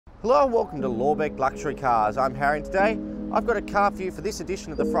Hello and welcome to Lorbek Luxury Cars. I'm Harry and today I've got a car for you for this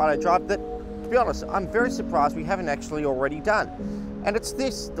edition of the Friday Drive that, to be honest, I'm very surprised we haven't actually already done. And it's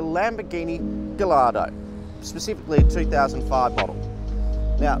this, the Lamborghini Gallardo, specifically a 2005 model.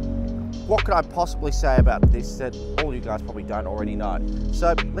 Now, what could I possibly say about this that all you guys probably don't already know?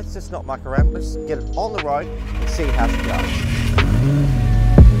 So let's just not muck around, let's get it on the road and see how she goes.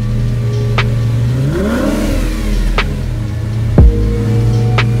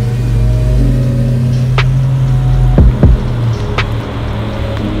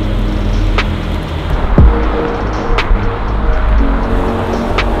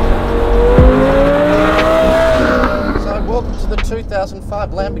 The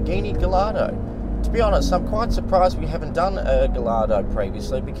 2005 Lamborghini Gallardo. To be honest, I'm quite surprised we haven't done a Gallardo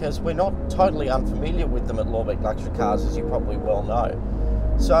previously because we're not totally unfamiliar with them at Lorbek Luxury Cars, as you probably well know.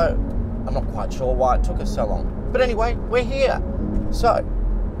 So I'm not quite sure why it took us so long. But anyway, we're here. So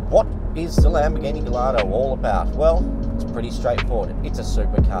what is the Lamborghini Gallardo all about? Well, it's pretty straightforward. It's a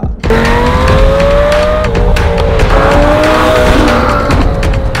supercar.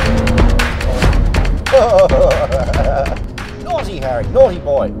 Naughty Harry, naughty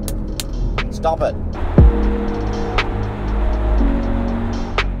boy. Stop it.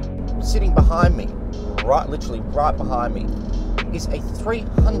 Sitting behind me, literally right behind me, is a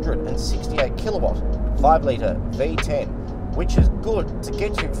 368 kilowatt 5 litre V10, which is good to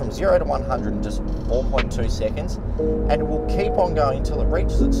get you from 0 to 100 in just 4.2 seconds, and it will keep on going until it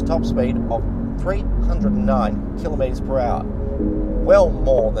reaches its top speed of 309 kilometers per hour. Well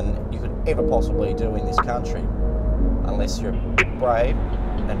more than you could ever possibly do in this country, unless you're a bit brave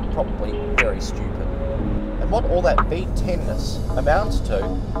and probably very stupid. And what all that V10-ness amounts to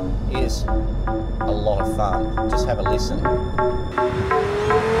is a lot of fun. Just have a listen.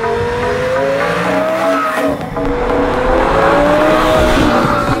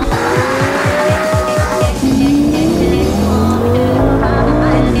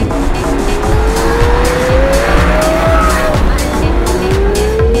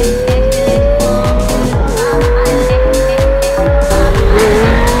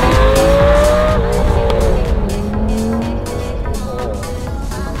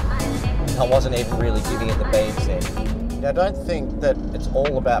 I wasn't even really giving it the beans then. Now, don't think that it's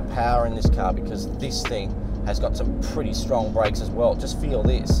all about power in this car, because this thing has got some pretty strong brakes as well. Just feel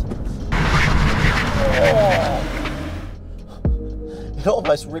this. Oh. It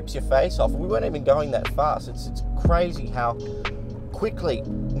almost rips your face off. We weren't even going that fast. It's crazy how quickly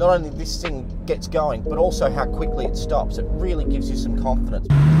not only this thing gets going, but also how quickly it stops. It really gives you some confidence.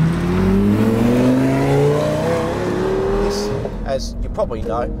 As you probably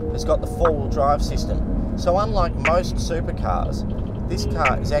know, has got the four-wheel drive system. So unlike most supercars, this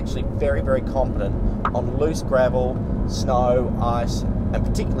car is actually very, very competent on loose gravel, snow, ice, and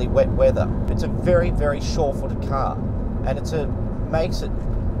particularly wet weather. It's a very, very sure-footed car, and makes it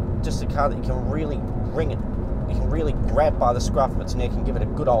just a car that you can really ring it. You can really grab by the scruff of its neck and give it a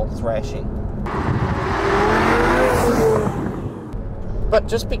good old thrashing. But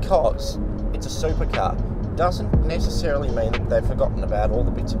just because it's a supercar doesn't necessarily mean that they've forgotten about all the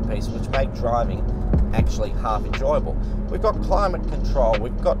bits and pieces which make driving actually half enjoyable. We've got climate control,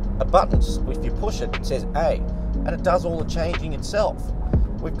 we've got a button, if you push it, it says A, and it does all the changing itself.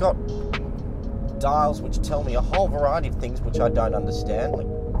 We've got dials which tell me a whole variety of things which I don't understand, like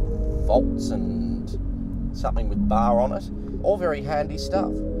volts and something with bar on it, all very handy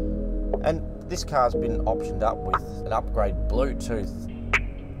stuff. And this car's been optioned up with an upgrade Bluetooth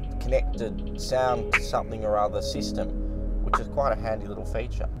connected sound something or other system, which is quite a handy little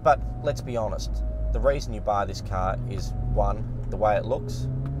feature. But let's be honest, the reason you buy this car is 1, the way it looks,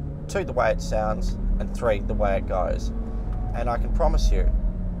 2, the way it sounds, and 3, the way it goes. And I can promise you,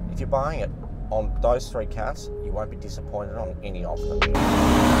 if you're buying it on those 3 counts, you won't be disappointed on any of them.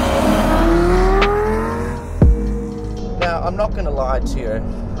 Now, I'm not going to lie to you,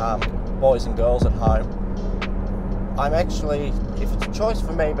 boys and girls at home. I'm actually, if it's a choice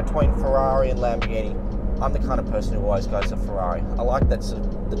for me between Ferrari and Lamborghini, I'm the kind of person who always goes to Ferrari. I like that sort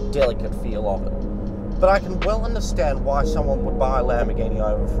of the delicate feel of it. But I can well understand why someone would buy a Lamborghini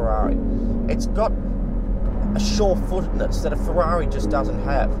over a Ferrari. It's got a sure-footedness that a Ferrari just doesn't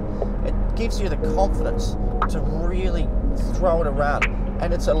have. It gives you the confidence to really throw it around,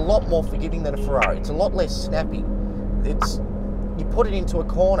 and it's a lot more forgiving than a Ferrari. It's a lot less snappy. You put it into a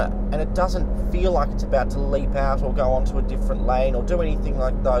corner and it doesn't feel like it's about to leap out or go onto a different lane or do anything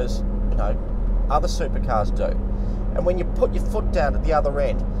like those, other supercars do. And when you put your foot down at the other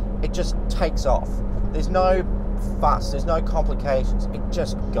end, it just takes off. There's no fuss, there's no complications, it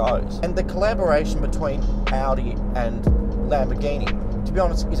just goes. And the collaboration between Audi and Lamborghini to be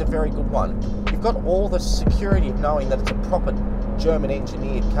honest, is a very good one. You've got all the security of knowing that it's a proper German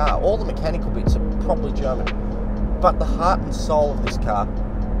engineered car. All the mechanical bits are properly German. But the heart and soul of this car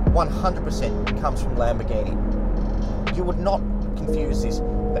 100% comes from Lamborghini. You would not confuse this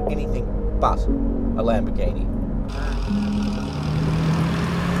for anything but a Lamborghini.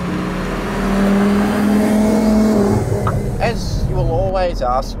 As you will always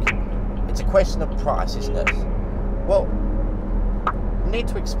ask, it's a question of price, isn't it? Well, I need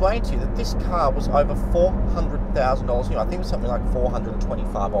to explain to you that this car was over $400,000 new. I think it was something like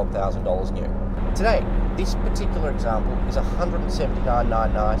 $425,000 new. Today, this particular example is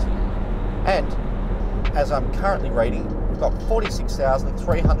 $179,990. And as I'm currently reading, we've got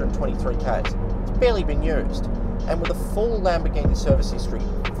 46,323 Ks. It's barely been used. And with a full Lamborghini service history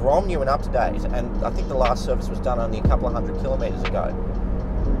from new and up to date, and I think the last service was done only a couple of 100 kilometres ago,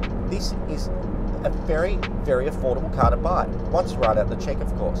 this is a very, very affordable car to buy, once you write out the check,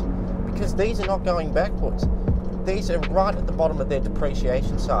 of course, because these are not going backwards. These are right at the bottom of their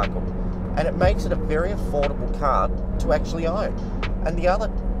depreciation cycle, and it makes it a very affordable car to actually own. And the other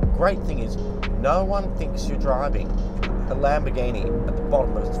great thing is, no one thinks you're driving a Lamborghini at the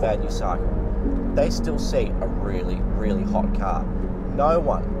bottom of its value cycle. They still see a really, really hot car. No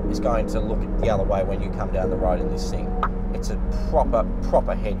one is going to look the other way when you come down the road in this thing. It's a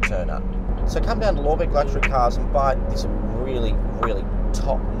proper head turner. So come down to Lorbek Luxury Cars and buy this really, really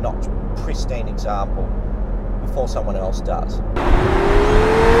top-notch, pristine example before someone else does.